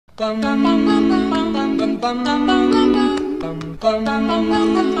Yo, what's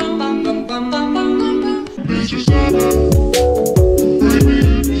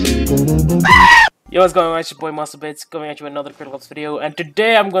going on? It's your boy MasterBits coming at you with another Critical Ops video, and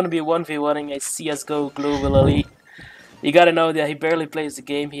today I'm gonna be 1v1ing a CSGO Global Elite. You gotta know that he barely plays the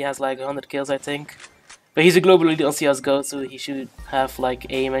game, he has like 100 kills I think. But he's a Global Elite on CSGO, so he should have like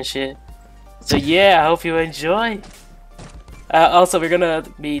aim and shit. So yeah, I hope you enjoy. Also, we're gonna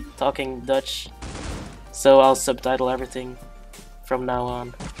be talking Dutch, so I'll subtitle everything from now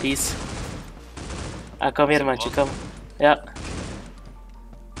on. Peace. Kom hier maatje, kom. Ja.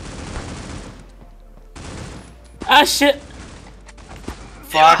 Ah shit!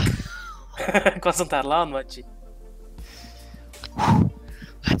 Fuck! Ik was aan het herlaan, maatje.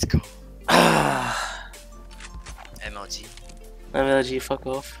 Let's go. MLG. MLG, fuck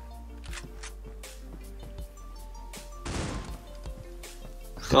off.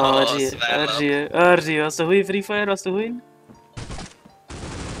 Kom maar, RG, was de goeie Free Fire, was de goeie?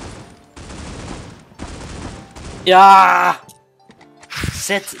 Ja!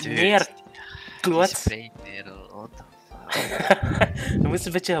 Zet neer, kloot. We moesten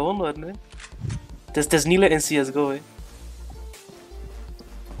een beetje gewonnen worden, hè. Het is niet in CSGO, hè.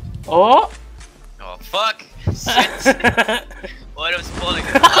 Oh! Oh, fuck! Shit! Waarom spawn ik?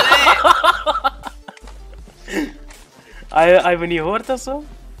 Heb je niet gehoord of zo?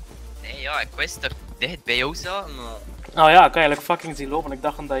 Nee, ja, ik wist dat ik dicht bij jou zat, maar... Oh ja, ik kan eigenlijk fucking zien lopen. Ik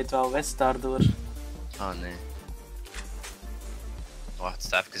dacht dat je het wel wist daardoor. Oh nee. Wacht,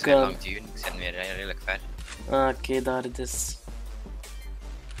 het is even weer lang duren. Ik zit weer redelijk ver. Oké, daar het is.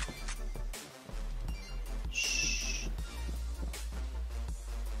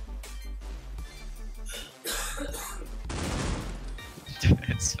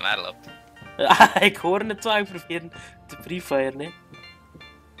 Het is maar op. Ik hoor het wel, ik probeer te pre-fire, nee.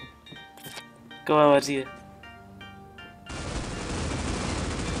 Kom maar, waar zie je?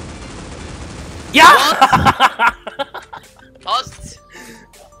 Ja! Gast!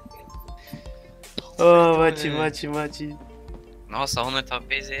 Oh, matje. Nou, is dat 100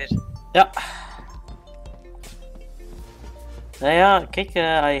 HP zeer? Ja. Nou ja, kijk,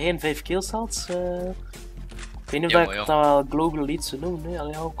 als je geen 5 kills had, ik weet niet of ik het nou wel Global Elite zou noemen, hè.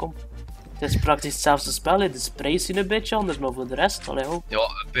 Allee, hou, kom. Het is praktisch hetzelfde spel, hè. De sprays zien een beetje anders, maar voor de rest, allee, hou. Ja,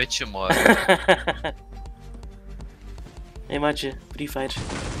 een beetje, maar... Hey maatje, pre-fire.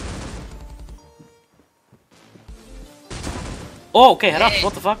 Oh, oké, geraakt,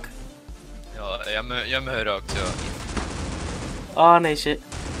 what the fuck? Ja, jij me geraakt, ja. Oh nee, shit.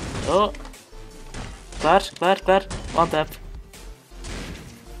 Oh. Klaar. One-tap.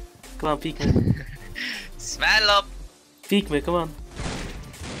 Kom aan, piek me. Smile op! Piek me, kom aan.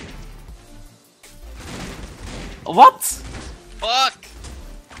 Wat? Fuck!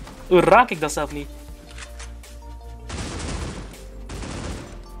 Hoe raak ik dat zelf niet?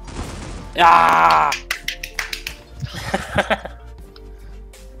 Ja!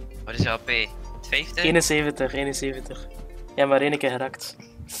 Wat is je HP? 50? 71. Ja, maar één keer geraakt.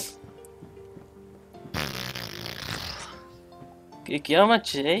 Kijk, ja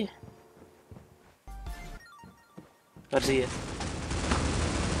maatje, hé. Waar zie je?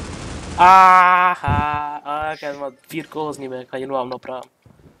 Ik heb maar 4 kogels niet meer, ik ga je nu allemaal praten.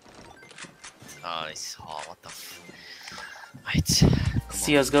 Nice, oh, what the f... Right.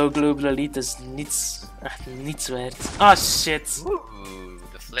 CSGO Global Elite is niets, echt niets waard. Ah shit!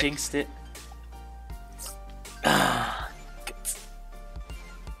 De flik. Jinxed it. Kut.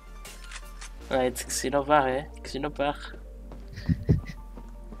 Right, ik zie nog weg, hè. Ik zie nog weg.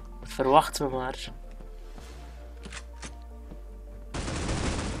 Verwacht me maar.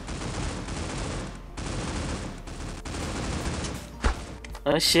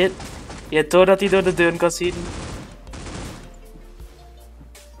 Oh shit. Je hebt door dat hij door de deur kan zien.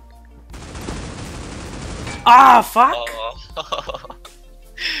 Ah, fuck! Oh.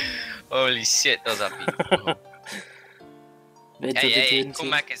 Holy shit, dat is happy. Hey, kom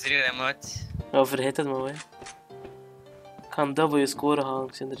maar eens erin, maat. Oh, verhit het maar, hè. Ik ga een double scoren halen,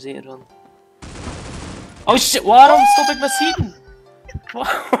 ik ben er zeker van. Oh shit, waarom stop ik met schieten?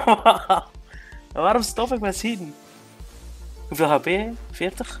 Waarom stop ik met schieten? Hoeveel HP, hè?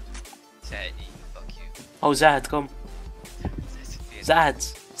 40? Zei die, fuck you. Oh, zeg het, kom. 46. Zeg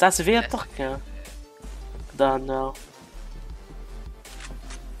het. 46? Ja. Dan nou.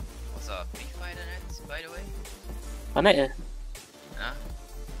 Was dat Free Fire net, by the way? Maar nee, hè. Ja?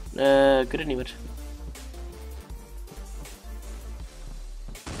 Ik weet het niet meer.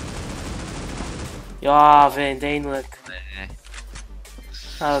 Ja, vriend, eindelijk. Nee.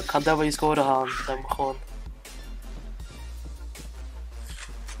 Nou, ik ga double scoren halen, dan gewoon.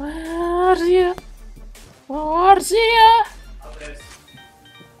 Waar zie je? Waar zie je?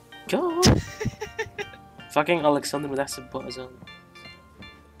 Go! Fucking Alexander moet echt zijn boos aan.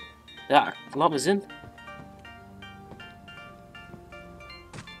 Ja, laat me zin.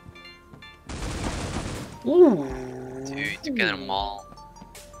 Oeh. Dude, ik ken hem al.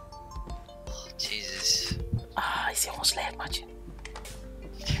 Oh, Jesus. Ah, hij is helemaal slecht, maatje.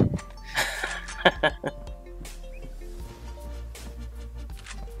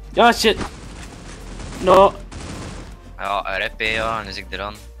 Ja, shit. No. Ja, RP ja, en is ik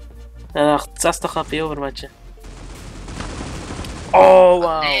eraan. En 60 HP over, maatje. Oh,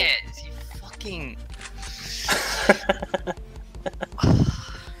 wow. Nee, is hij fucking...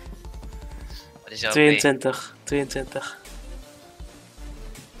 Wat is jouw 22. 22.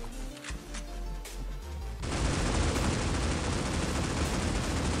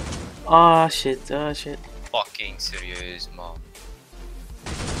 Ah, shit. Ah, shit. Fucking serieus, man.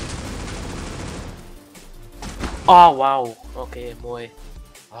 Oh, wauw. Oké, mooi.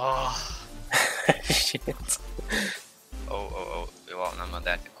 Oh. Shit. Oh. Je wou naar mijn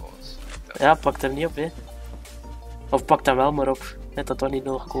 30 calls. Ja, pak er niet op, hè. Of pak daar wel maar op. Net dat toch niet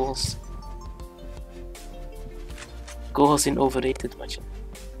nog kogels. Kogels zijn overrated, maatje.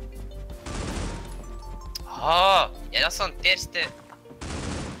 Oh, ja, dat is dan het eerste.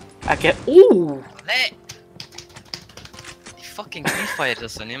 Oké, oeh. Nee. Die fucking Free Fire, dat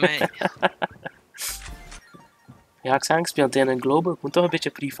is dan niet mee. Ja, ik zei, ik speel tegen een global. Ik moet toch een beetje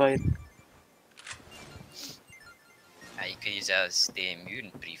pre-fire. Ja, je kunt jezelf tegen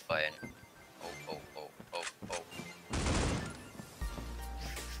muren pre-fire. Oh.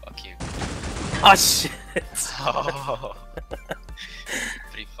 Fuck you. Ah, shit. Oh.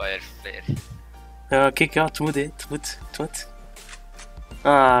 Free Fire flare. Ja, kijk, ja, het moet, hè. Het moet.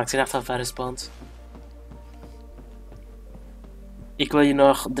 Ah, ik ben echt al ver gespaand. Ik wil je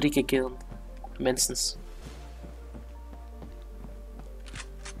nog 3 keer killen. Minstens.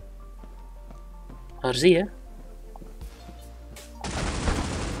 Waar zie je?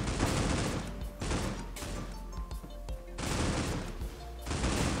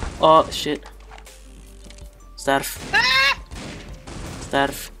 Oh, shit. Sterf.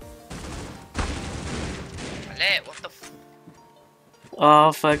 Sterf. Allee, what the f...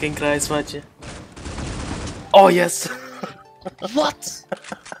 Oh, fucking Christ, maatje. Oh, yes! Wat?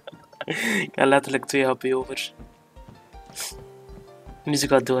 Ik heb letterlijk 2 HP over. Nu is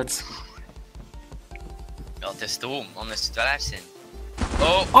ik al dood. Ja, het is stoom, anders is het wel hersen.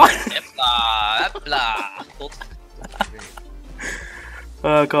 Oh, Oh. hepla. Tot.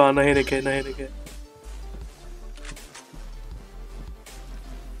 Oh, kom aan, nog één keer.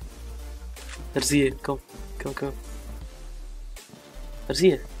 Daar zie je, kom. Daar zie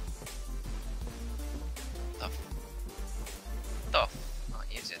je. Tof. Oh,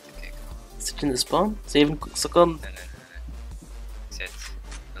 hier zitten, kijk. Zit je in de spawn? 7 seconden. Nee. Ik zit.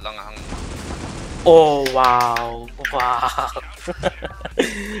 De lange hang. Oh, wauw.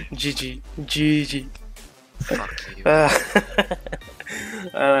 GG. Fuck you.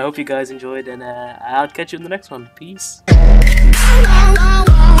 I hope you guys enjoyed, and I'll catch you in the next one. Peace.